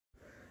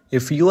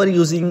If you are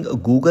using a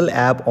Google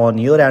app on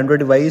your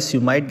Android device,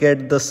 you might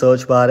get the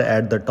search bar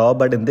at the top,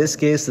 but in this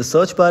case, the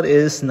search bar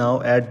is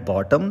now at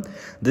bottom.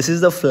 This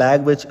is the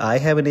flag which I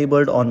have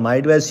enabled on my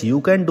device.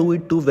 You can do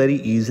it too very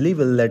easily.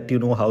 We'll let you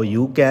know how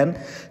you can.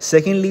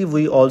 Secondly,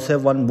 we also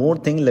have one more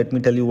thing. Let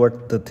me tell you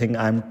what the thing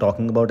I'm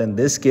talking about in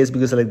this case,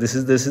 because like this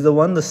is the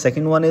one. The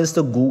second one is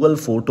the Google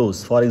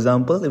Photos. For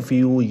example, if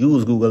you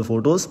use Google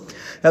Photos,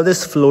 you have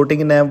this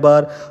floating nav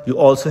bar. You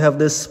also have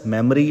this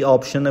memory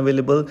option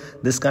available.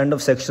 This kind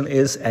of section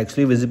is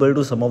actually visible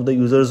to some of the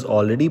users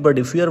already, but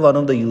if you are one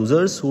of the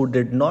users who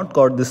did not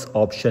got this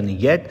option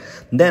yet,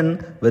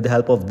 then with the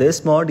help of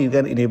this mod you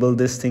can enable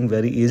this thing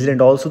very easily.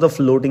 And also the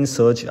floating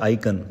search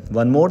icon.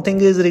 One more thing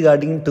is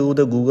regarding to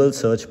the Google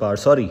search bar,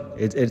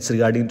 it's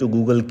regarding to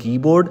Google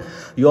keyboard.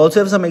 You also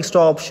have some extra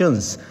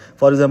options.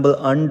 For example,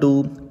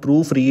 undo,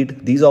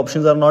 proofread. These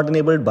options are not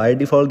enabled by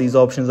default. These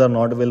options are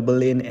not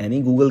available in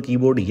any Google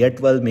keyboard yet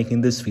while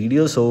making this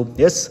video. So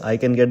yes, I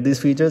can get these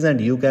features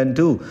and you can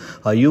too.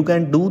 You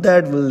can do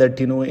that. We'll let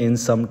you know in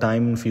some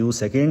time, in few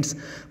seconds.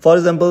 For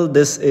example,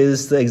 this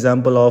is the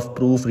example of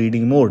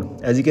proofreading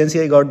mode. As you can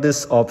see, I got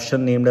this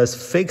option named as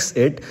fix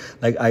it.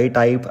 Like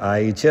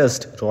I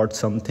just wrote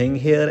something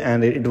here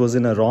and it was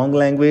in a wrong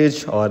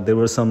language, or there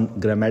were some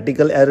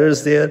grammatical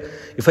errors there.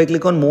 If I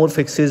click on more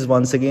fixes,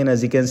 once again,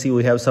 as you can see,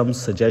 we have some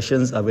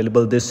suggestions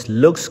available. This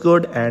looks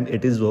good and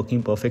it is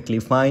working perfectly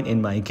fine in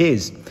my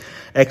case.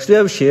 Actually,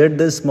 I've shared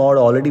this mod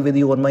already with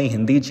you on my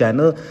Hindi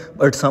channel,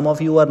 but some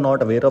of you are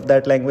not aware of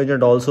that language,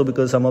 and also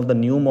because some of the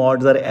new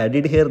mods are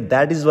added here,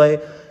 that is why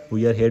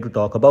we are here to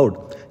talk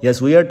about. Yes,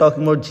 we are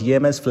talking about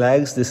GMS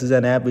Flags. This is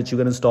an app which you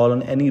can install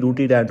on any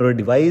rooted Android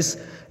device,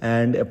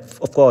 and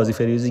of course, if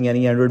you're using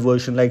any Android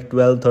version like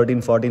 12,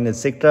 13, 14,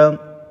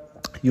 etc.,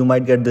 you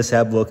might get this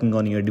app working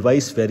on your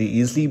device very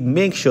easily.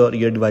 Make sure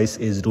your device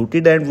is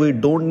rooted, and we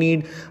don't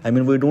need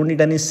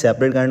any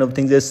separate kind of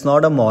things. It's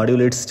not a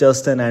module, it's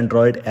just an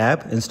Android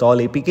app. Install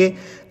APK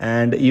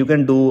and you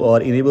can do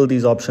or enable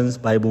these options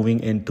by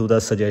moving into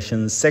the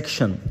suggestions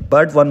section.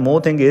 But one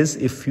more thing is,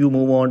 if you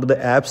move on to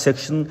the app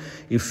section,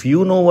 if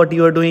you know what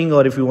you are doing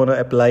or if you want to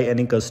apply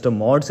any custom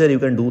mods there, you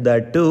can do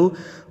that too.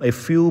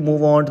 If you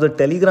move on to the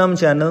Telegram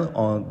channel,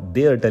 on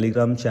their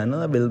Telegram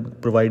channel, I will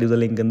provide you the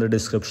link in the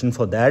description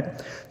for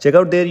that. Check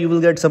out there, you will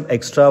get some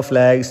extra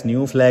flags,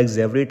 new flags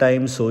every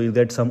time, so you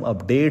get some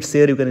updates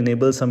there. You can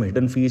enable some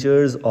hidden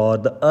features or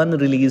the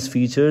unreleased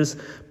features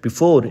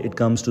before it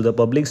comes to the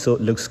public, so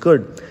it looks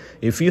good.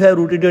 If you have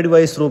rooted your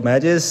device through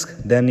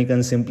Magisk, then you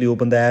can simply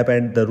open the app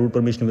and the root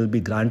permission will be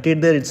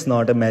granted there. It's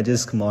not a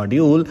Magisk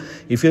module.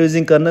 If you're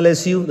using kernel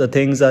SU, the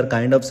things are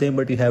kind of same,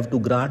 but you have to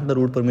grant the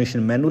root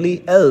permission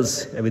manually,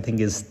 else everything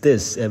is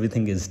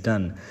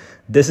done.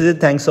 This is it.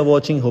 Thanks for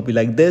watching. Hope you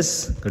like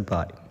this.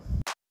 Goodbye.